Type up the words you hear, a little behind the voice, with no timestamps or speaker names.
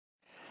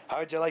How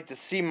would you like to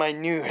see my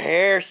new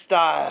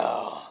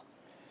hairstyle?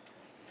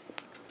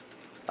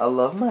 I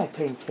love my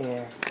pink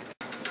hair.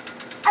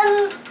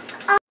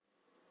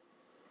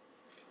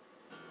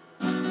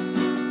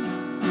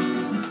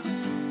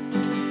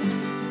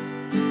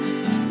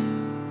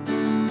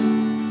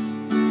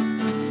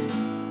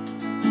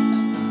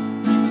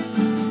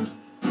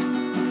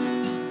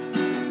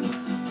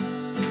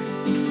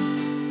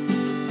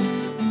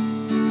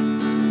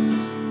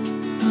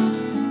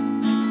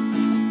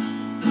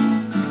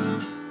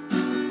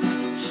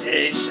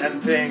 Say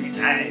something,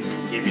 I'm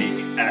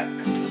giving up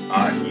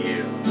on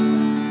you.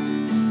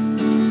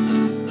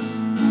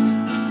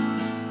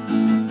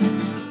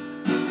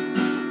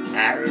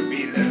 I'll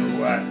be the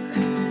one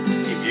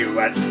if you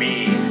want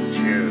me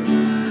to.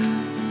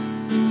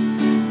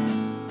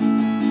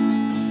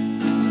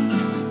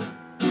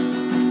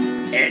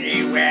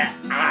 Anywhere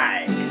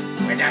I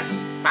would have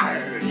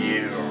followed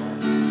you.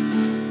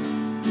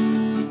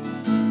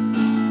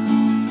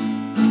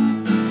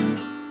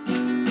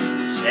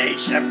 Say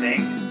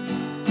something,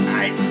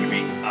 I'm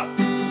giving up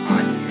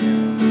on you.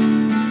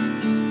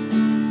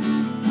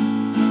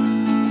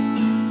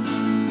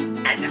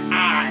 And I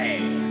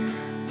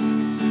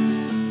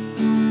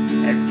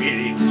am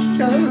feeling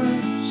so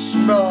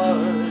small.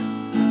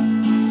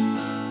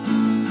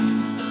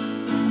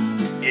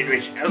 It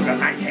was over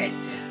my head.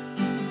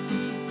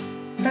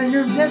 I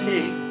knew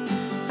nothing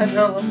at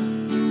all.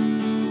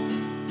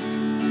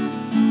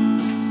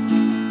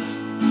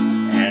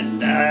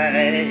 And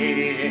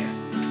I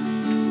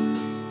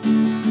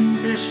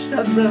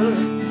stumble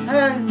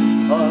and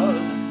fall.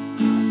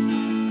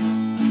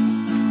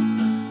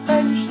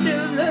 I'm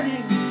still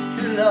learning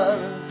to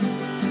love.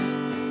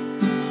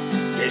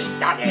 Just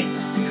starting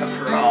to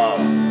crawl.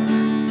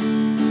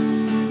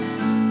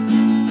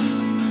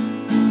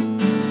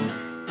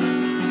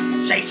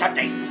 Say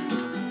something.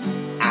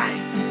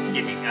 I'm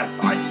giving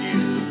up on you.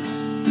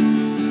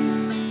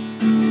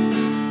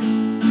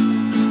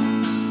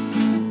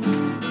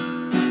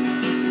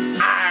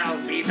 I'll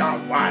be the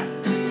one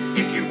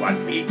if you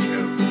want me to.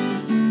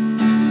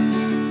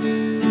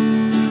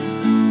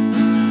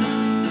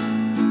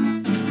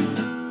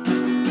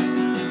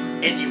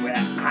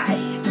 Anywhere I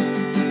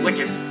would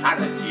have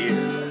followed you.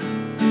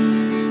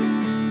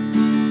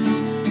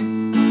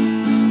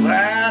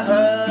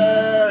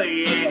 Well,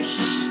 yes,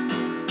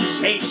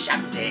 say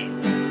something.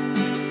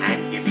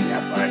 I'm giving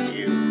up on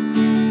you.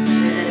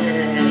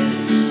 Yes,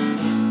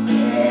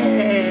 yes,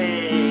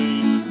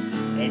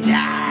 and I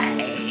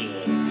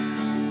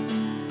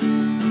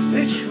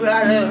will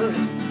swallow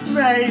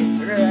my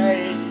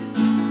pride.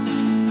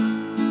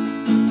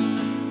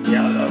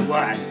 You're the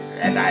one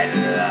that I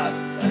love.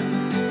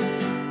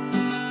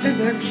 And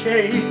I'm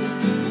saying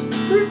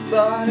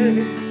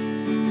goodbye.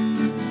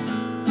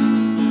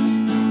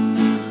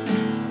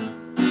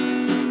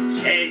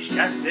 Say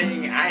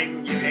something,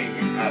 I'm giving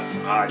up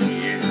on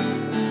you.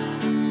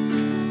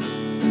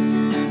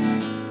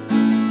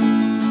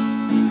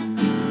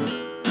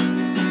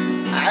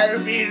 I'll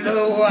be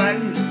the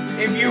one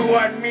if you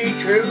want me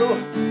to.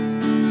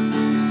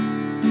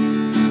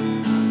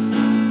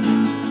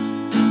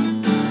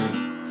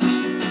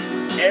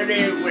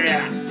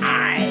 Anywhere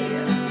I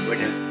would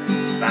have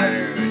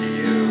followed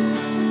you.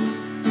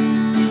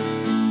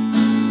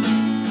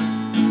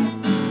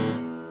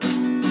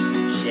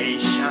 Say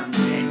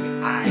something,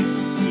 I'm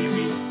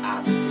giving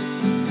up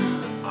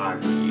on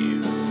you.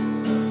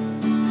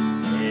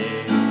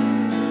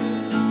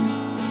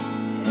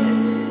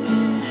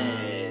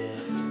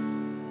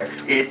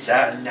 It's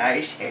a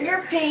nice hair.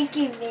 You're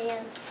Pinky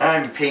Man.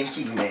 I'm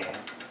Pinky Man.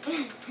 I don't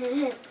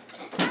want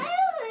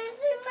to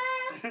see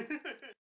Mom.